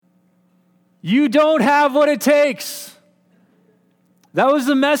You don't have what it takes. That was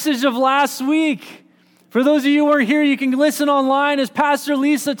the message of last week. For those of you who weren't here, you can listen online as Pastor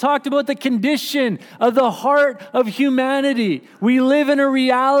Lisa talked about the condition of the heart of humanity. We live in a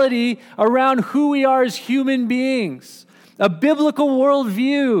reality around who we are as human beings, a biblical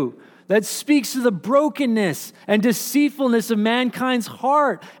worldview that speaks to the brokenness and deceitfulness of mankind's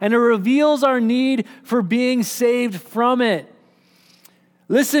heart, and it reveals our need for being saved from it.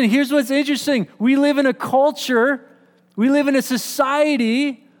 Listen, here's what's interesting. We live in a culture, we live in a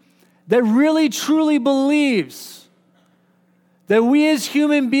society that really truly believes that we as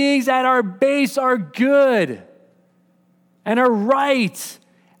human beings at our base are good and are right.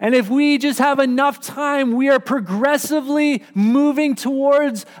 And if we just have enough time, we are progressively moving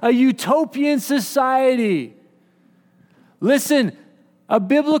towards a utopian society. Listen, a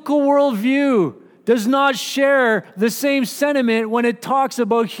biblical worldview does not share the same sentiment when it talks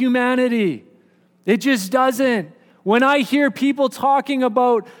about humanity. It just doesn't. When I hear people talking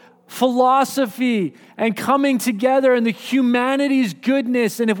about philosophy and coming together and the humanity's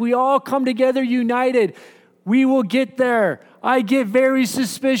goodness, and if we all come together united, we will get there. I get very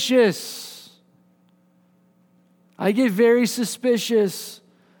suspicious.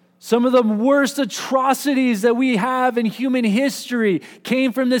 Some of the worst atrocities that we have in human history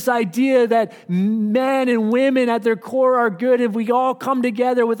came from this idea that men and women at their core are good. If we all come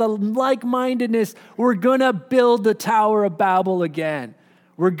together with a like-mindedness, we're going to build the Tower of Babel again.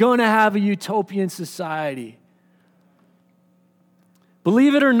 We're going to have a utopian society.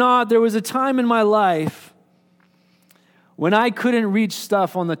 Believe it or not, there was a time in my life when I couldn't reach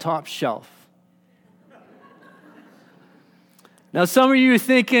stuff on the top shelf. Now, some of you are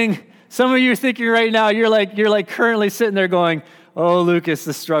thinking right now, you're like currently sitting there going, "Oh, Lucas,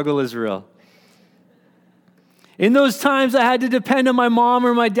 the struggle is real." In those times, I had to depend on my mom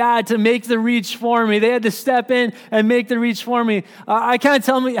or my dad to make the reach for me. They had to step in and make the reach for me. I can't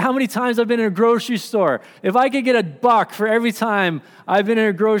tell me how many times I've been in a grocery store. If I could get $1 for every time I've been in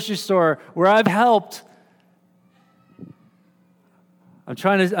a grocery store where I've helped, I'm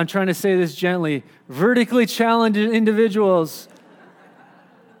trying to say this gently, vertically challenged individuals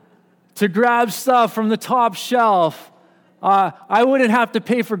to grab stuff from the top shelf, I wouldn't have to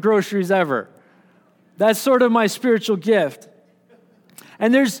pay for groceries ever. That's sort of my spiritual gift.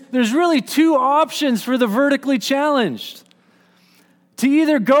 And there's really two options for the vertically challenged. To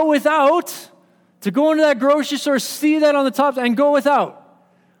either go without, to go into that grocery store, see that on the top, and go without.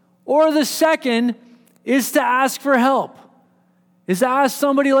 Or the second is to ask for help, is to ask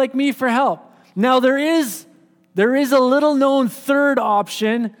somebody like me for help. Now, there is a little-known third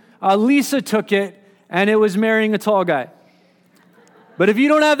option. Lisa took it, and it was marrying a tall guy. But if you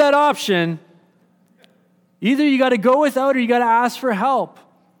don't have that option, either you got to go without or you got to ask for help.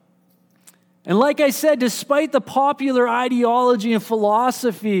 And like I said, despite the popular ideology and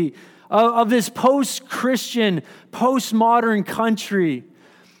philosophy of this post-Christian, post-modern country,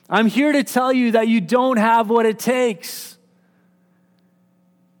 I'm here to tell you that you don't have what it takes.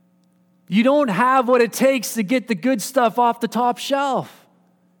 You don't have what it takes to get the good stuff off the top shelf.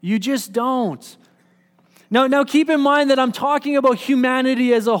 You just don't. Now keep in mind that I'm talking about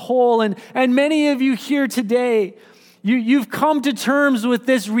humanity as a whole, and many of you here today, you've come to terms with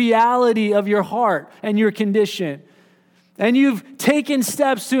this reality of your heart and your condition. And you've taken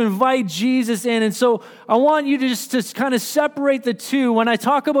steps to invite Jesus in. And so I want you to just kind of separate the two. When I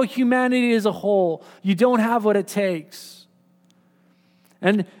talk about humanity as a whole, you don't have what it takes.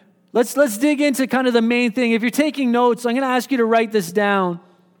 And let's dig into kind of the main thing. If you're taking notes, I'm going to ask you to write this down.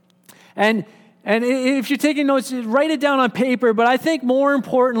 And if you're taking notes, write it down on paper. But I think more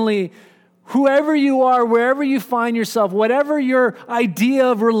importantly, whoever you are, wherever you find yourself, whatever your idea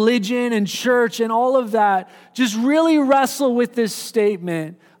of religion and church and all of that, just really wrestle with this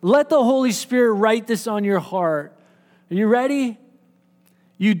statement. Let the Holy Spirit write this on your heart. Are you ready?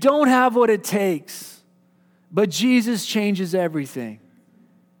 You don't have what it takes, but Jesus changes everything.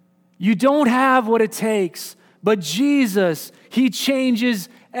 You don't have what it takes, but Jesus, He changes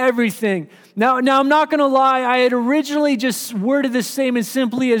everything. Now I'm not going to lie. I had originally just worded this statement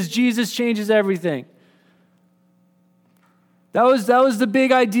simply as Jesus changes everything. That was the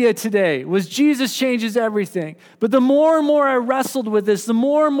big idea today, was Jesus changes everything. But the more and more I wrestled with this, the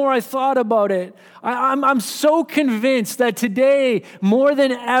more and more I thought about it, I'm so convinced that today, more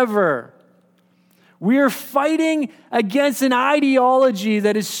than ever, we are fighting against an ideology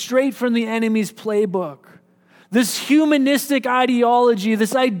that is straight from the enemy's playbook. This humanistic ideology,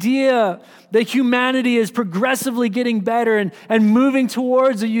 this idea that humanity is progressively getting better and moving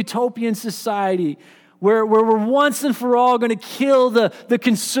towards a utopian society. where we're once and for all going to kill the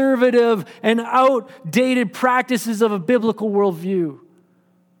conservative and outdated practices of a biblical worldview.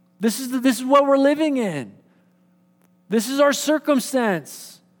 This is what we're living in. This is our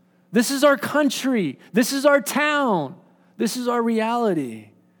circumstance. This is our country. This is our town. This is our reality.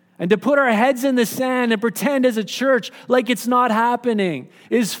 And to put our heads in the sand and pretend as a church like it's not happening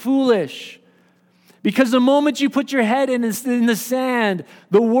is foolish. Because the moment you put your head in the sand,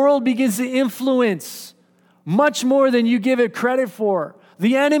 the world begins to influence much more than you give it credit for.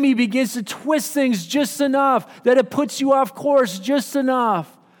 The enemy begins to twist things just enough that it puts you off course just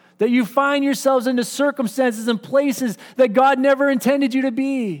enough that you find yourselves into circumstances and places that God never intended you to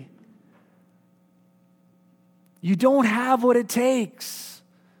be. You don't have what it takes,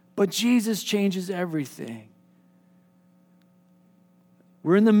 but Jesus changes everything.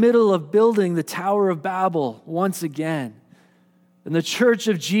 We're in the middle of building the Tower of Babel once again. And the church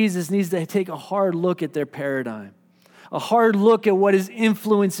of Jesus needs to take a hard look at their paradigm, a hard look at what is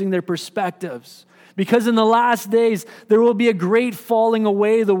influencing their perspectives. Because in the last days, there will be a great falling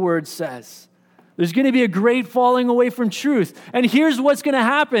away, the word says. There's going to be a great falling away from truth. And here's what's going to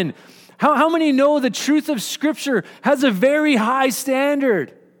happen. How many know the truth of Scripture has a very high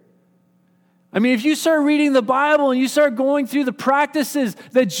standard? I mean, if you start reading the Bible and you start going through the practices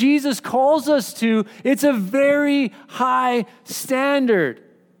that Jesus calls us to, it's a very high standard.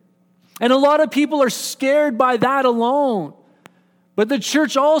 And a lot of people are scared by that alone. But the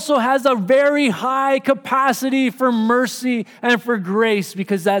church also has a very high capacity for mercy and for grace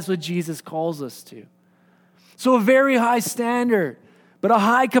because that's what Jesus calls us to. So a very high standard, but a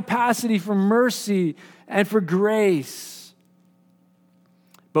high capacity for mercy and for grace.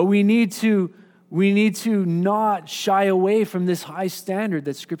 But we need to not shy away from this high standard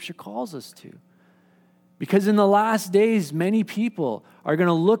that Scripture calls us to. Because in the last days, many people are going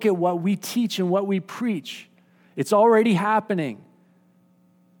to look at what we teach and what we preach. It's already happening.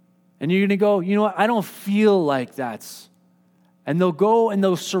 And you're going to go, you know what, I don't feel like that's. And they'll go and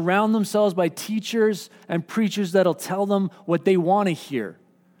they'll surround themselves by teachers and preachers that'll tell them what they want to hear.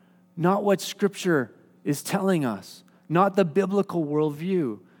 Not what Scripture is telling us. Not the biblical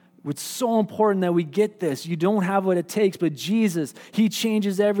worldview. It's so important that we get this. You don't have what it takes, but Jesus, He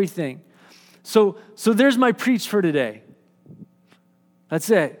changes everything. So there's my preach for today.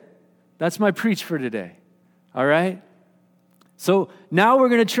 That's it. That's my preach for today. All right? So now we're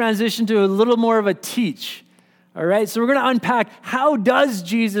going to transition to a little more of a teach. All right? So we're going to unpack, how does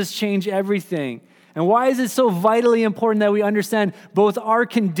Jesus change everything? And why is it so vitally important that we understand both our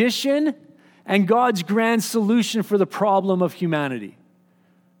condition and God's grand solution for the problem of humanity?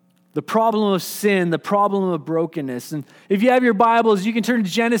 The problem of sin, the problem of brokenness. And if you have your Bibles, you can turn to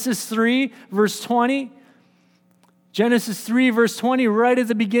Genesis 3, verse 20. Genesis 3, verse 20, right at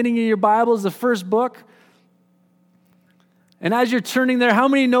the beginning of your Bible is the first book. And as you're turning there, how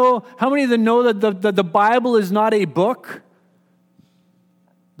many of them know that the Bible is not a book?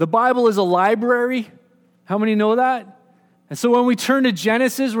 The Bible is a library. How many know that? And so when we turn to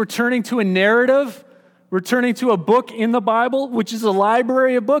Genesis, we're turning to a narrative. We're turning to a book in the Bible, which is a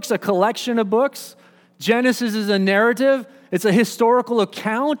library of books, a collection of books. Genesis is a narrative. It's a historical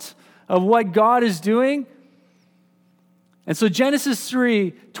account of what God is doing. And so Genesis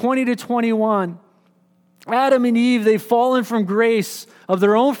 3, 20 to 21, Adam and Eve, they've fallen from grace of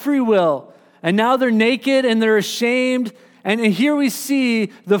their own free will. And now they're naked and they're ashamed. And here we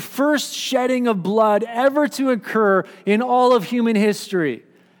see the first shedding of blood ever to occur in all of human history.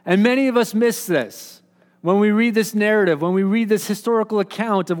 And many of us miss this. When we read this narrative, when we read this historical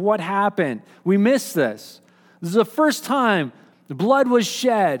account of what happened, we miss this. This is the first time the blood was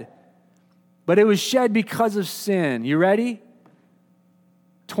shed, but it was shed because of sin. You ready?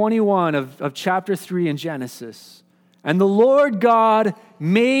 21 of chapter 3 in Genesis. And the Lord God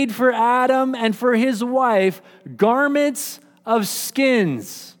made for Adam and for his wife garments of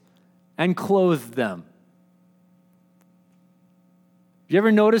skins and clothed them. You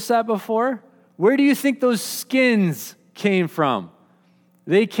ever noticed that before? Where do you think those skins came from?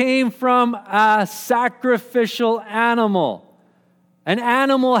 They came from a sacrificial animal. An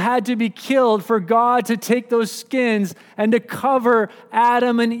animal had to be killed for God to take those skins and to cover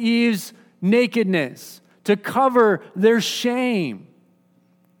Adam and Eve's nakedness, to cover their shame.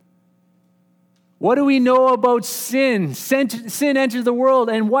 What do we know about sin? Sin entered the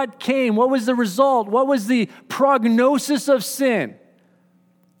world, and what came? What was the result? What was the prognosis of sin? It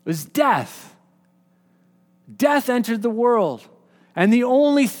was death. Death entered the world, and the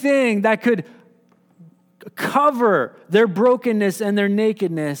only thing that could cover their brokenness and their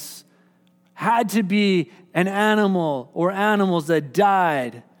nakedness had to be an animal or animals that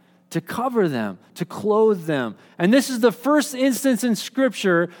died to cover them, to clothe them. And this is the first instance in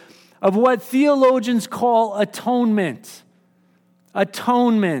Scripture of what theologians call atonement.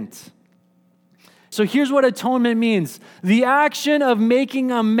 Atonement. So here's what atonement means: the action of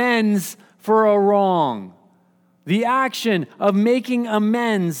making amends for a wrong. The action of making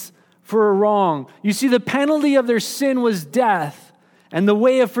amends for a wrong. You see, the penalty of their sin was death, and the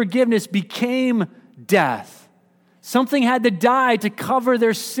way of forgiveness became death. Something had to die to cover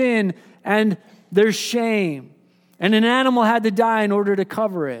their sin and their shame. And an animal had to die in order to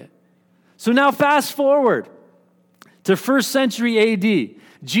cover it. So now fast forward to 1st century AD.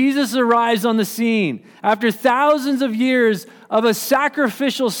 Jesus arrives on the scene after thousands of years of a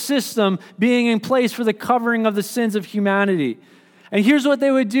sacrificial system being in place for the covering of the sins of humanity. And here's what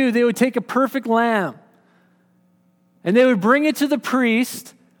they would do. They would take a perfect lamb, and they would bring it to the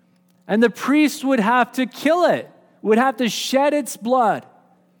priest, and the priest would have to kill it, would have to shed its blood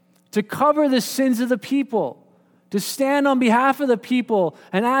to cover the sins of the people, to stand on behalf of the people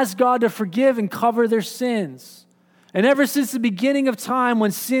and ask God to forgive and cover their sins. And ever since the beginning of time,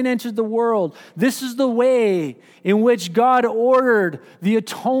 when sin entered the world, this is the way in which God ordered the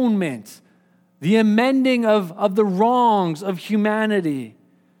atonement, the amending of the wrongs of humanity.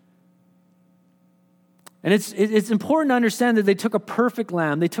 And it's important to understand that they took a perfect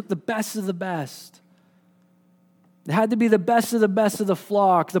lamb. They took the best of the best. It had to be the best of the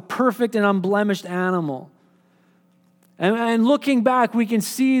flock, the perfect and unblemished animal. And looking back, we can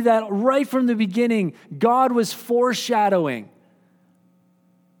see that right from the beginning, God was foreshadowing.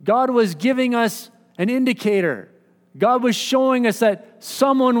 God was giving us an indicator. God was showing us that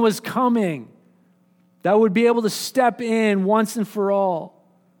someone was coming that would be able to step in once and for all.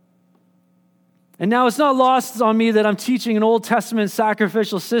 And now it's not lost on me that I'm teaching an Old Testament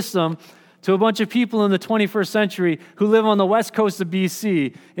sacrificial system to a bunch of people in the 21st century who live on the west coast of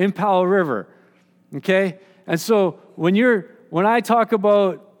BC in Powell River. Okay? And so when I talk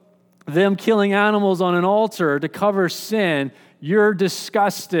about them killing animals on an altar to cover sin, you're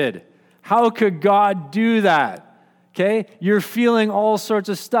disgusted. How could God do that? Okay? You're feeling all sorts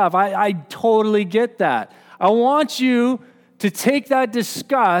of stuff. I totally get that. I want you to take that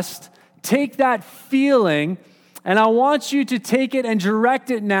disgust, take that feeling, and I want you to take it and direct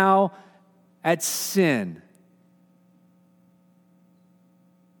it now at sin.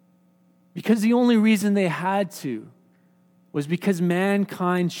 Because the only reason they had to was because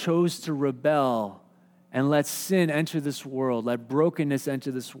mankind chose to rebel and let sin enter this world, let brokenness enter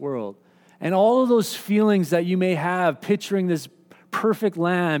this world. And all of those feelings that you may have picturing this perfect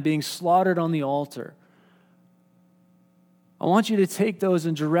lamb being slaughtered on the altar, I want you to take those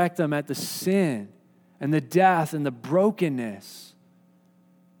and direct them at the sin and the death and the brokenness.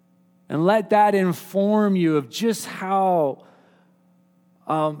 And let that inform you of just how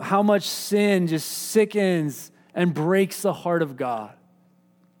much sin just sickens and breaks the heart of God.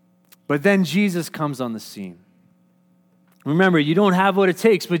 But then Jesus comes on the scene. Remember, you don't have what it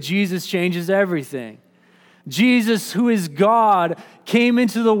takes, but Jesus changes everything. Jesus, who is God, came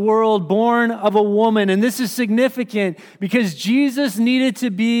into the world born of a woman. And this is significant because Jesus needed to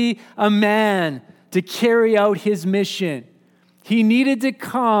be a man to carry out his mission. He needed to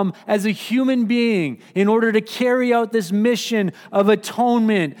come as a human being in order to carry out this mission of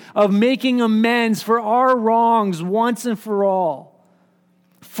atonement, of making amends for our wrongs once and for all.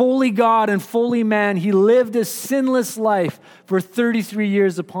 Fully God and fully man, he lived a sinless life for 33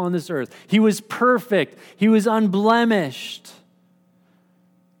 years upon this earth. He was perfect. He was unblemished.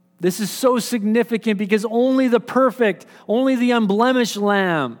 This is so significant because only the perfect, only the unblemished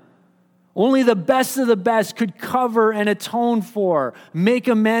lamb, only the best of the best could cover and atone for, make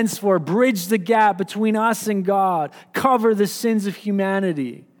amends for, bridge the gap between us and God, cover the sins of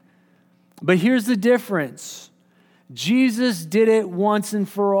humanity. But here's the difference. Jesus did it once and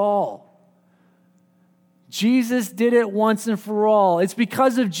for all. Jesus did it once and for all. It's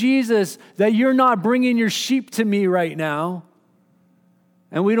because of Jesus that you're not bringing your sheep to me right now.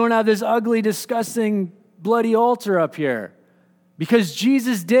 And we don't have this ugly, disgusting, bloody altar up here. Because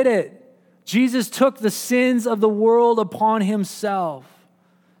Jesus did it. Jesus took the sins of the world upon himself,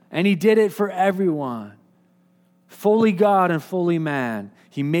 and he did it for everyone. Fully God and fully man,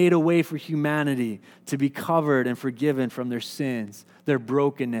 he made a way for humanity to be covered and forgiven from their sins, their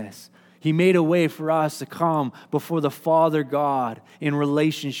brokenness. He made a way for us to come before the Father God in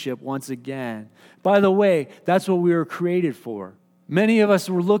relationship once again. By the way, that's what we were created for. Many of us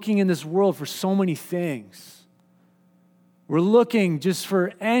were looking in this world for so many things. We're looking just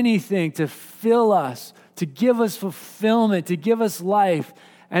for anything to fill us, to give us fulfillment, to give us life.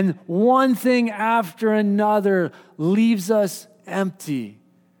 And one thing after another leaves us empty.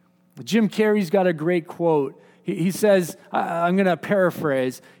 Jim Carrey's got a great quote. He says, I'm going to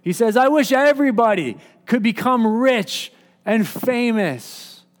paraphrase. He says, I wish everybody could become rich and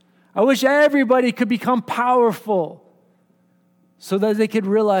famous. I wish everybody could become powerful so that they could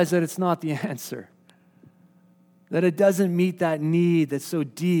realize that it's not the answer, that it doesn't meet that need that's so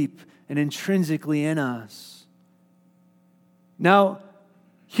deep and intrinsically in us. Now,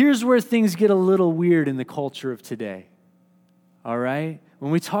 here's where things get a little weird in the culture of today, all right? When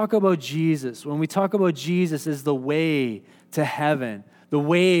we talk about Jesus as the way to heaven, the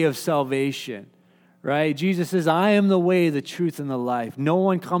way of salvation, right? Jesus says, I am the way, the truth, and the life. No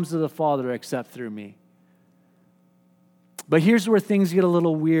one comes to the Father except through me. But here's where things get a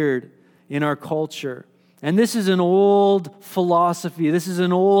little weird in our culture. And this is an old philosophy. This is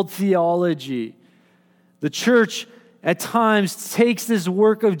an old theology. The church at times takes this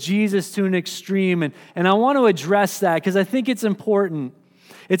work of Jesus to an extreme. And I want to address that because I think it's important.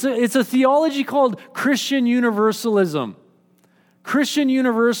 It's a theology called Christian universalism. Christian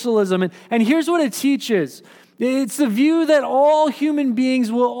universalism. And here's what it teaches. It's the view that all human beings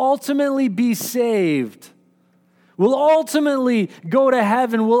will ultimately be saved, will ultimately go to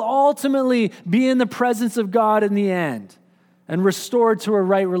heaven, will ultimately be in the presence of God in the end and restored to a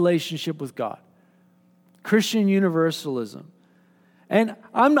right relationship with God. Christian universalism. And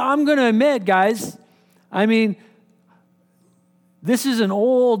I'm going to admit, guys, this is an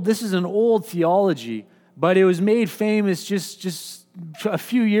old theology, but it was made famous just a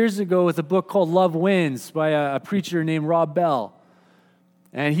few years ago with a book called Love Wins by a preacher named Rob Bell.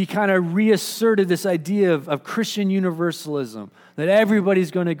 And he kind of reasserted this idea of Christian universalism, that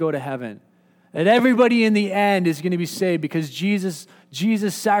everybody's going to go to heaven, that everybody in the end is going to be saved because Jesus'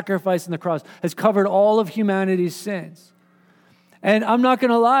 sacrifice on the cross has covered all of humanity's sins. And I'm not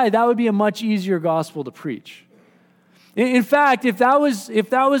going to lie, that would be a much easier gospel to preach. In fact, if that was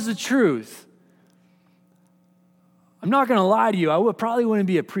the truth, I'm not going to lie to you, I probably wouldn't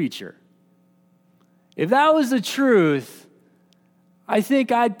be a preacher. If that was the truth, I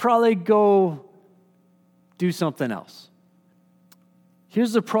think I'd probably go do something else.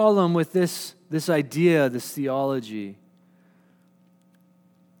 Here's the problem with this idea, this theology.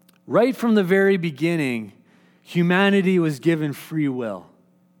 Right from the very beginning, humanity was given free will.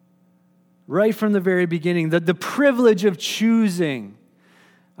 Right from the very beginning, the privilege of choosing.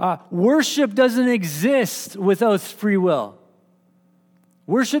 Worship doesn't exist without free will.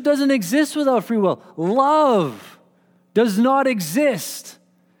 Worship doesn't exist without free will. Love does not exist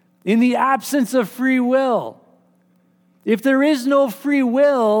in the absence of free will. If there is no free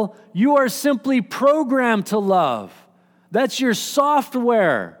will, you are simply programmed to love. That's your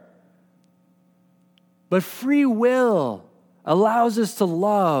software. But free will allows us to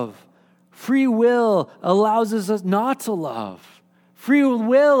love. Free will allows us not to love. Free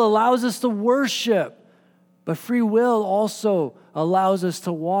will allows us to worship. But free will also allows us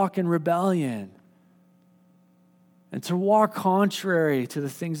to walk in rebellion and to walk contrary to the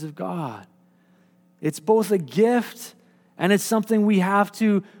things of God. It's both a gift and it's something we have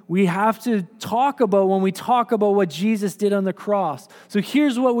to talk about when we talk about what Jesus did on the cross. So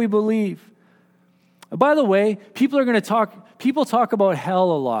here's what we believe. By the way, people talk about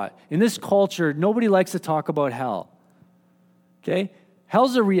hell a lot. In this culture, nobody likes to talk about hell. Okay?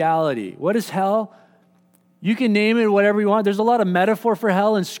 Hell's a reality. What is hell? You can name it whatever you want. There's a lot of metaphor for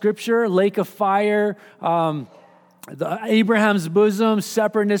hell in Scripture. Lake of fire, Abraham's bosom,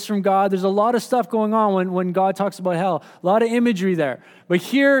 separateness from God. There's a lot of stuff going on when God talks about hell. A lot of imagery there. But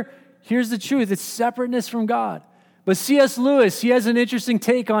here's the truth. It's separateness from God. But C.S. Lewis, he has an interesting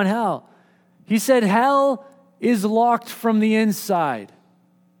take on hell. He said hell is locked from the inside.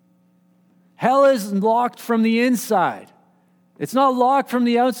 Hell is locked from the inside. It's not locked from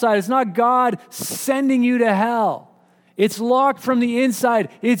the outside. It's not God sending you to hell. It's locked from the inside.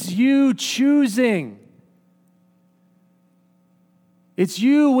 It's you choosing. It's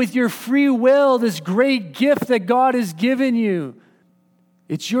you with your free will, this great gift that God has given you.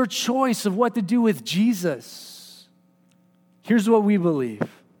 It's your choice of what to do with Jesus. Here's what we believe.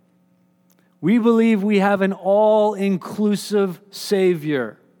 We believe we have an all-inclusive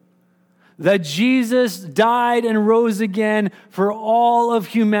Savior. That Jesus died and rose again for all of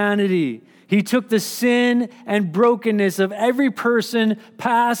humanity. He took the sin and brokenness of every person,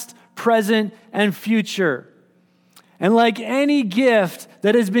 past, present, and future. And like any gift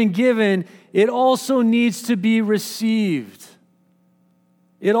that has been given, it also needs to be received.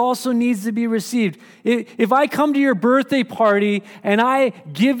 It also needs to be received. If I come to your birthday party and I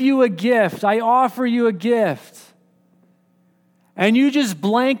give you a gift, I offer you a gift, and you just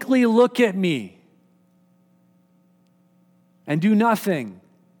blankly look at me and do nothing,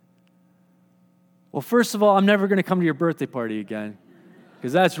 Well, first of all, I'm never going to come to your birthday party again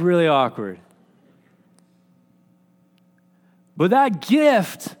because that's really awkward. But that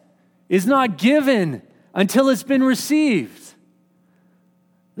gift is not given until it's been received.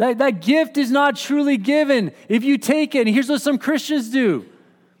 That gift is not truly given if you take it. And here's what some Christians do.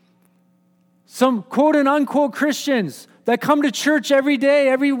 Some quote and unquote Christians that come to church every day,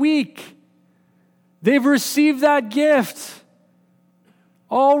 every week. They've received that gift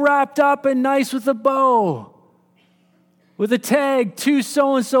all wrapped up and nice with a bow, with a tag to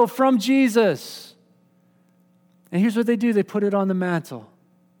so-and-so from Jesus. And here's what they do. They put it on the mantle.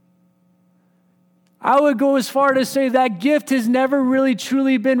 I would go as far to say that gift has never really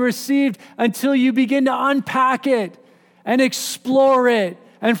truly been received until you begin to unpack it and explore it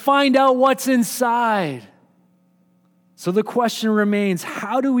and find out what's inside. So the question remains,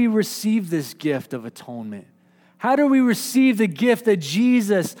 how do we receive this gift of atonement? How do we receive the gift that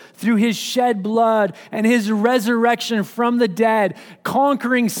Jesus, through his shed blood and his resurrection from the dead,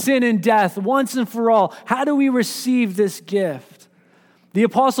 conquering sin and death once and for all, how do we receive this gift? The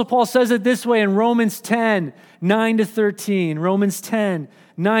Apostle Paul says it this way in Romans 10, 9-13. Romans 10,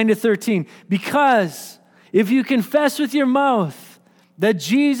 9-13. Because if you confess with your mouth that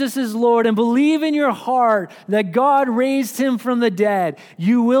Jesus is Lord and believe in your heart that God raised him from the dead,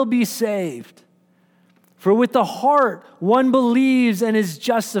 you will be saved. For with the heart one believes and is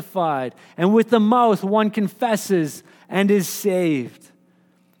justified, and with the mouth one confesses and is saved.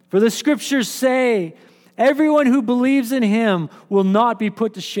 For the scriptures say, everyone who believes in him will not be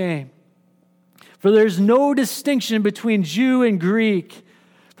put to shame. For there's no distinction between Jew and Greek.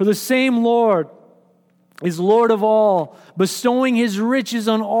 For the same Lord is Lord of all, bestowing his riches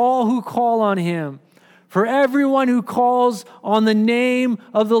on all who call on him. For everyone who calls on the name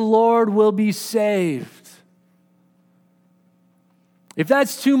of the Lord will be saved. If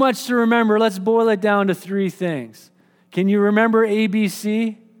that's too much to remember, let's boil it down to three things. Can you remember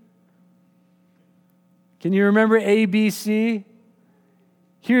ABC? Can you remember ABC?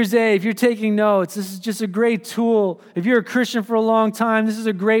 Here's A. If you're taking notes, this is just a great tool. If you're a Christian for a long time, this is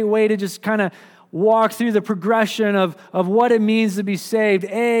a great way to just kind of walk through the progression of what it means to be saved.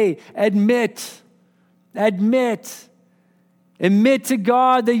 A, admit. Admit. Admit to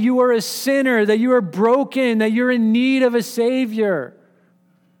God that you are a sinner, that you are broken, that you're in need of a Savior.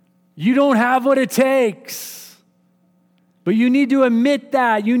 You don't have what it takes. But you need to admit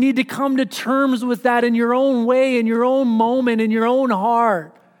that. You need to come to terms with that in your own way, in your own moment, in your own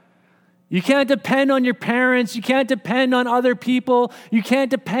heart. You can't depend on your parents. You can't depend on other people. You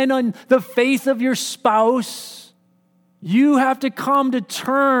can't depend on the faith of your spouse. You have to come to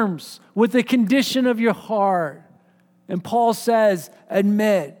terms with the condition of your heart. And Paul says,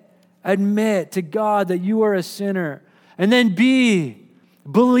 admit to God that you are a sinner. And then B,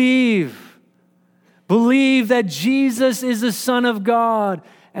 believe. Believe that Jesus is the Son of God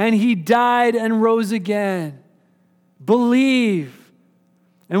and he died and rose again. Believe.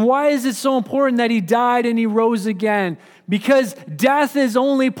 And why is it so important that he died and he rose again? Because death is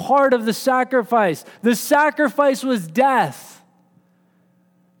only part of the sacrifice. The sacrifice was death.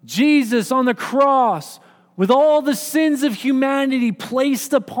 Jesus on the cross, with all the sins of humanity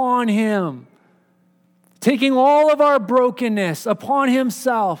placed upon him, taking all of our brokenness upon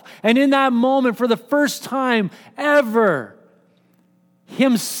himself. And in that moment, for the first time ever,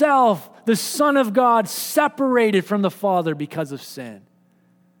 himself, the Son of God, separated from the Father because of sin.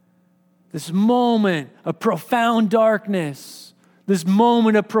 This moment of profound darkness, this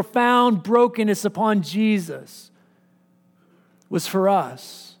moment of profound brokenness upon Jesus was for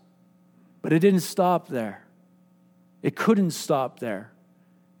us. But it didn't stop there. It couldn't stop there.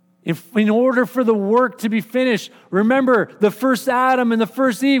 In order for the work to be finished, remember the first Adam and the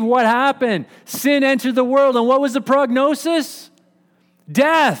first Eve, what happened? Sin entered the world, and what was the prognosis?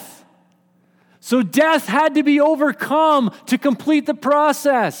 Death. So death had to be overcome to complete the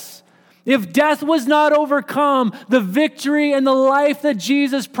process. If death was not overcome, the victory and the life that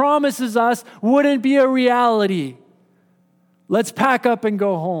Jesus promises us wouldn't be a reality. Let's pack up and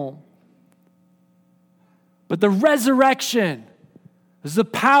go home. But the resurrection is the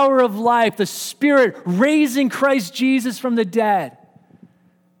power of life, the Spirit raising Christ Jesus from the dead,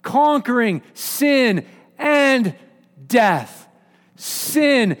 conquering sin and death,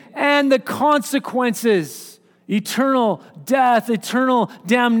 sin and the consequences, eternal death, eternal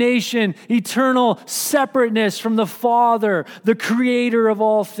damnation, eternal separateness from the Father, the Creator of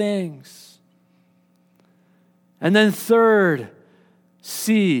all things. And then third,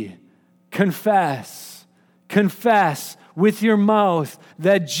 C, confess. Confess with your mouth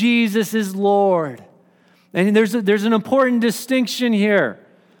that Jesus is Lord. And there's an important distinction here.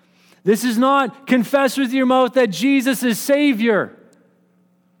 This is not confess with your mouth that Jesus is Savior,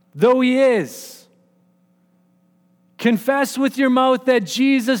 though He is. Confess with your mouth that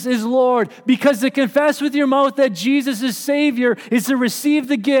Jesus is Lord, because to confess with your mouth that Jesus is Savior is to receive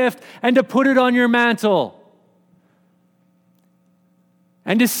the gift and to put it on your mantle.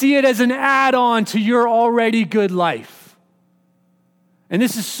 And to see it as an add-on to your already good life. And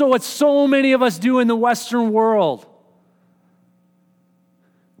this is what so many of us do in the Western world.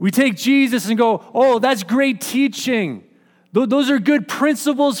 We take Jesus and go, oh, that's great teaching. Those are good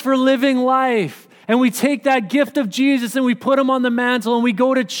principles for living life. And we take that gift of Jesus and we put Him on the mantle and we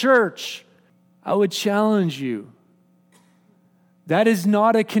go to church. I would challenge you. That is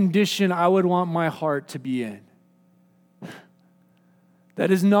not a condition I would want my heart to be in. That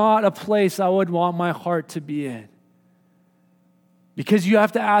is not a place I would want my heart to be in. Because you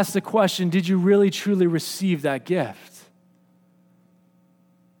have to ask the question, did you really truly receive that gift?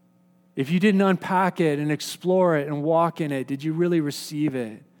 If you didn't unpack it and explore it and walk in it, did you really receive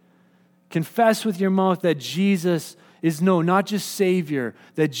it? Confess with your mouth that Jesus is, not just Savior,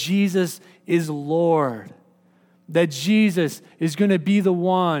 that Jesus is Lord. That Jesus is going to be the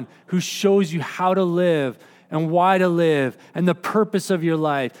one who shows you how to live and why to live and the purpose of your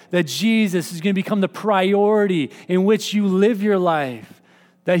life. That Jesus is going to become the priority in which you live your life.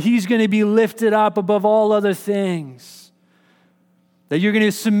 That He's going to be lifted up above all other things. That you're going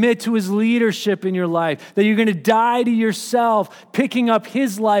to submit to His leadership in your life. That you're going to die to yourself, picking up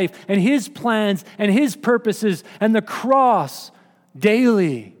His life and His plans and His purposes and the cross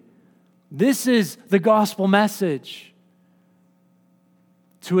daily. This is the gospel message.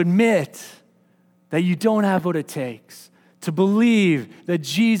 To admit that you don't have what it takes. To believe that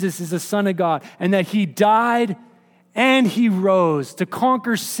Jesus is the Son of God and that He died and He rose to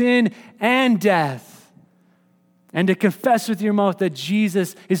conquer sin and death. And to confess with your mouth that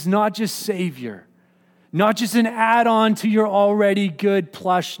Jesus is not just Savior, not just an add-on to your already good,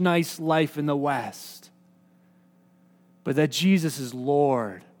 plush, nice life in the West, but that Jesus is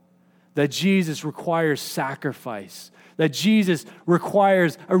Lord, that Jesus requires sacrifice, that Jesus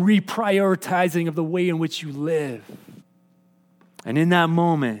requires a reprioritizing of the way in which you live. And in that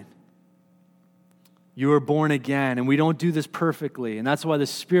moment, you are born again, and we don't do this perfectly, and that's why the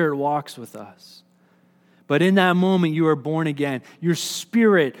Spirit walks with us. But in that moment, you are born again. Your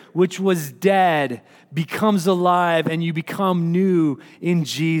spirit, which was dead, becomes alive, and you become new in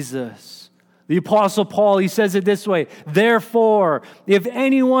Jesus. The Apostle Paul, he says it this way, therefore, if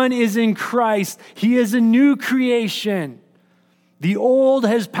anyone is in Christ, he is a new creation. The old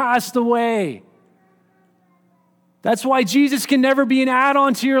has passed away. That's why Jesus can never be an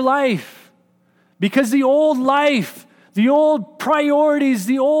add-on to your life. Because the old life, the old priorities,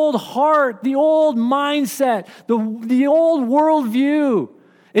 the old heart, the old mindset, the old worldview,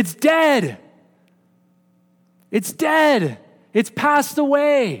 it's dead. It's dead. It's passed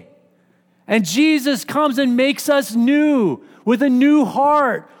away. And Jesus comes and makes us new, with a new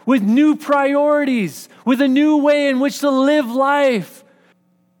heart, with new priorities, with a new way in which to live life.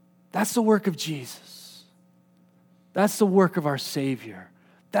 That's the work of Jesus. That's the work of our Savior.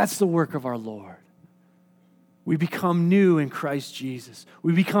 That's the work of our Lord. We become new in Christ Jesus.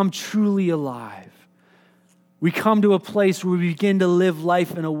 We become truly alive. We come to a place where we begin to live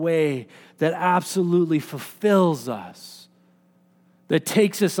life in a way that absolutely fulfills us, that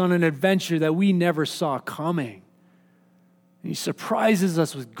takes us on an adventure that we never saw coming. And He surprises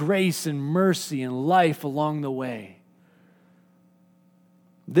us with grace and mercy and life along the way.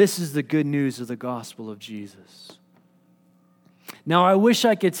 This is the good news of the gospel of Jesus. Now, I wish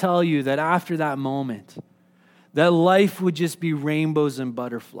I could tell you that after that moment, that life would just be rainbows and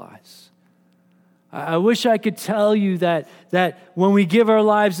butterflies. I wish I could tell you that when we give our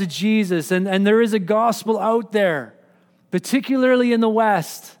lives to Jesus, and there is a gospel out there, particularly in the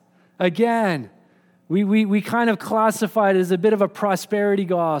West, again, we kind of classify it as a bit of a prosperity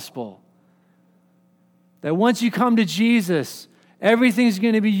gospel. That once you come to Jesus, everything's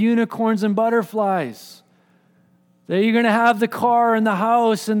going to be unicorns and butterflies. That you're going to have the car and the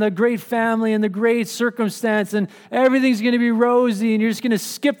house and the great family and the great circumstance, and everything's going to be rosy, and you're just going to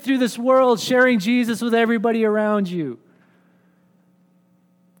skip through this world sharing Jesus with everybody around you.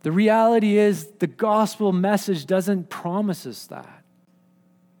 The reality is the gospel message doesn't promise us that.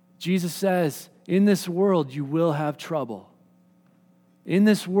 Jesus says, in this world you will have trouble. In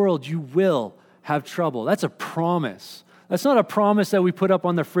this world you will have trouble. That's a promise. That's not a promise that we put up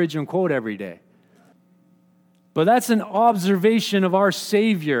on the fridge and quote every day. But that's an observation of our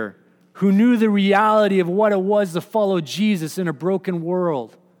Savior who knew the reality of what it was to follow Jesus in a broken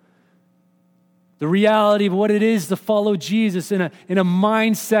world. The reality of what it is to follow Jesus in a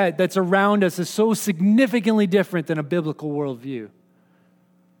mindset that's around us is so significantly different than a biblical worldview.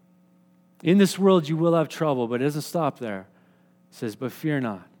 In this world you will have trouble, but it doesn't stop there. It says, but fear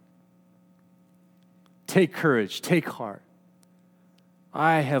not. Take courage, take heart.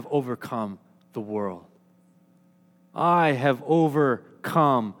 I have overcome the world. I have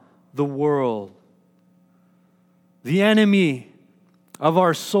overcome the world. The enemy of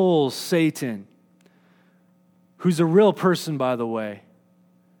our souls, Satan, who's a real person, by the way,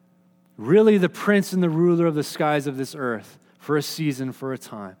 really the prince and the ruler of the skies of this earth for a season, for a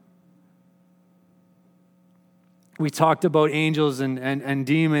time. We talked about angels and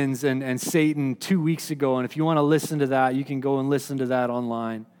demons and Satan 2 weeks ago, and if you want to listen to that, you can go and listen to that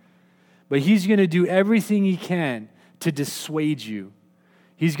online. But he's going to do everything he can to dissuade you.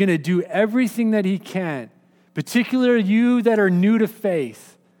 He's going to do everything that he can, particularly you that are new to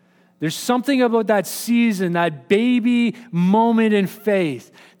faith. There's something about that season, that baby moment in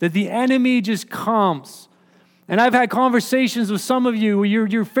faith, that the enemy just comes. And I've had conversations with some of you where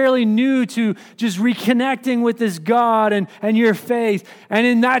you're fairly new to just reconnecting with this God and your faith. And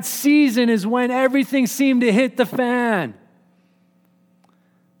in that season is when everything seemed to hit the fan.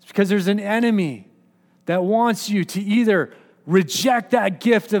 It's because there's an enemy that wants you to either reject that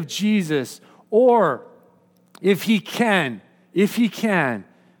gift of Jesus or, if he can,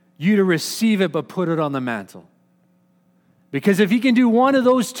 you to receive it but put it on the mantle. Because if he can do one of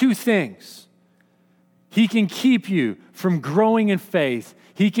those two things, he can keep you from growing in faith.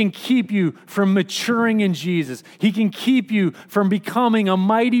 He can keep you from maturing in Jesus. He can keep you from becoming a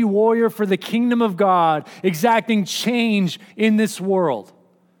mighty warrior for the kingdom of God, exacting change in this world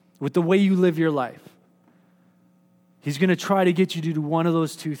with the way you live your life. He's going to try to get you to do one of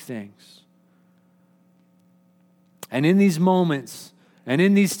those two things. And in these moments and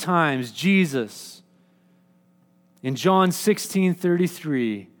in these times, Jesus, in John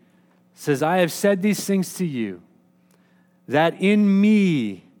 16:33, says, I have said these things to you, that in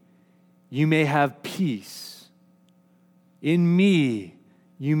me you may have peace. In me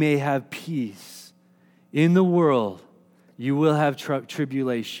you may have peace. In the world you will have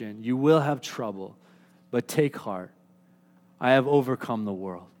tribulation. You will have trouble. But take heart. I have overcome the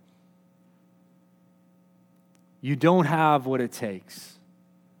world. You don't have what it takes.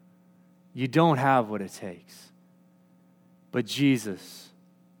 You don't have what it takes. But Jesus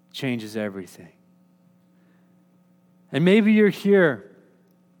changes everything. And maybe you're here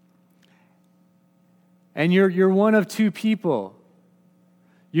and you're one of two people.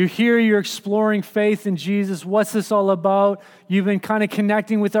 You're here, you're exploring faith in Jesus. What's this all about? You've been kind of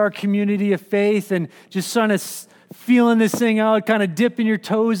connecting with our community of faith and just kind of feeling this thing out, kind of dipping your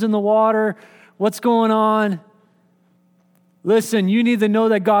toes in the water. What's going on? Listen, you need to know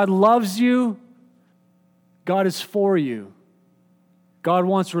that God loves you. God is for you. God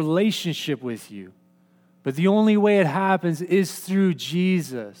wants relationship with you. But the only way it happens is through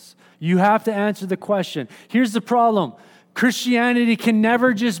Jesus. You have to answer the question. Here's the problem. Christianity can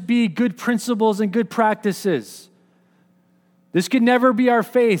never just be good principles and good practices. This could never be our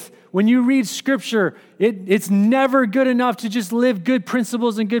faith. When you read Scripture, it's never good enough to just live good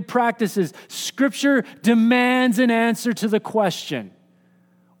principles and good practices. Scripture demands an answer to the question,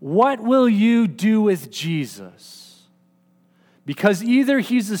 what will you do with Jesus? Because either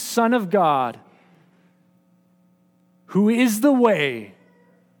he's the Son of God, who is the way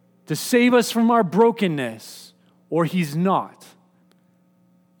to save us from our brokenness, or he's not.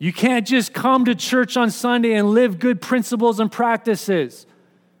 You can't just come to church on Sunday and live good principles and practices.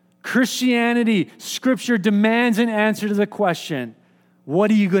 Christianity, Scripture demands an answer to the question, what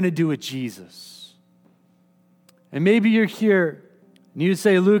are you going to do with Jesus? And maybe you're here and you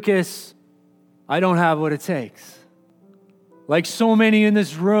say, Lucas, I don't have what it takes. Like so many in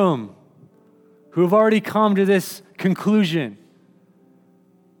this room who have already come to this conclusion.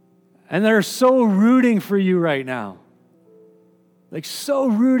 And they're so rooting for you right now. Like so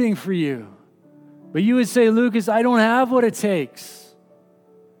rooting for you. But you would say, Lucas, I don't have what it takes.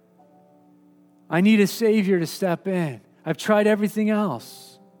 I need a Savior to step in. I've tried everything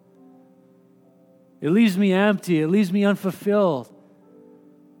else. It leaves me empty. It leaves me unfulfilled.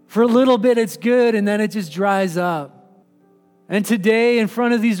 For a little bit it's good and then it just dries up. And today, in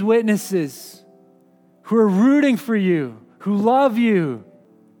front of these witnesses who are rooting for you, who love you,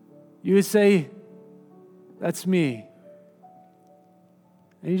 you would say, that's me.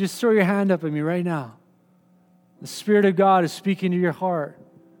 And you just throw your hand up at me right now. The Spirit of God is speaking to your heart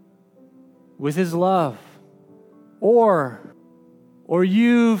with His love. Or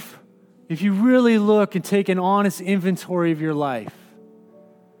if you really look and take an honest inventory of your life,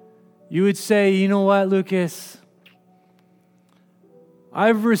 you would say, you know what, Lucas?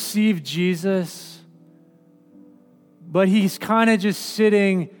 I've received Jesus, but he's kind of just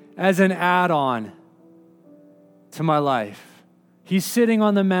sitting as an add-on to my life. He's sitting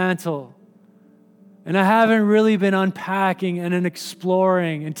on the mantle, and I haven't really been unpacking and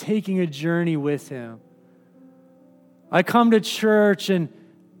exploring and taking a journey with him. I come to church and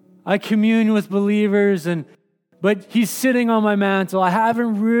I commune with believers, but he's sitting on my mantle. I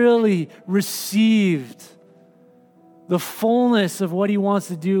haven't really received the fullness of what he wants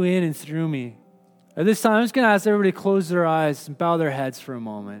to do in and through me. At this time, I'm just going to ask everybody to close their eyes and bow their heads for a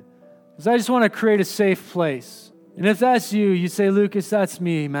moment, because I just want to create a safe place. And if that's you, you say, Lucas, that's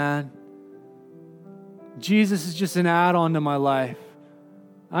me, man. Jesus is just an add-on to my life.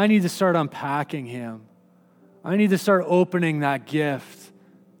 I need to start unpacking him. I need to start opening that gift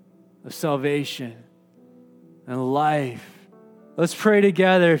of salvation and life. Let's pray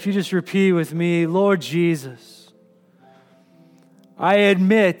together. If you just repeat with me, Lord Jesus, I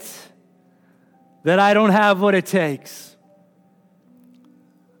admit that I don't have what it takes,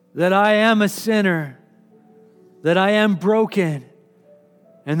 that I am a sinner, that I am broken,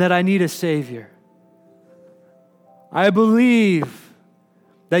 and that I need a Savior. I believe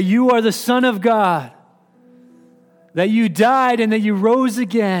that you are the Son of God, that you died and that you rose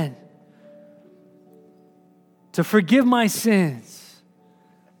again to forgive my sins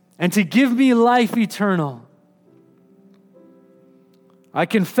and to give me life eternal. I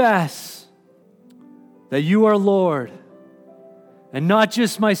confess that you are Lord and not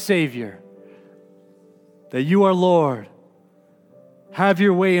just my Savior, that you are Lord. Have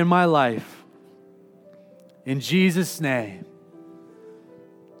your way in my life. In Jesus' name,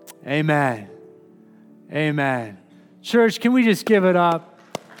 amen. Amen. Church, can we just give it up?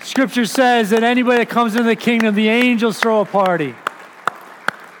 Scripture says that anybody that comes into the kingdom, the angels throw a party.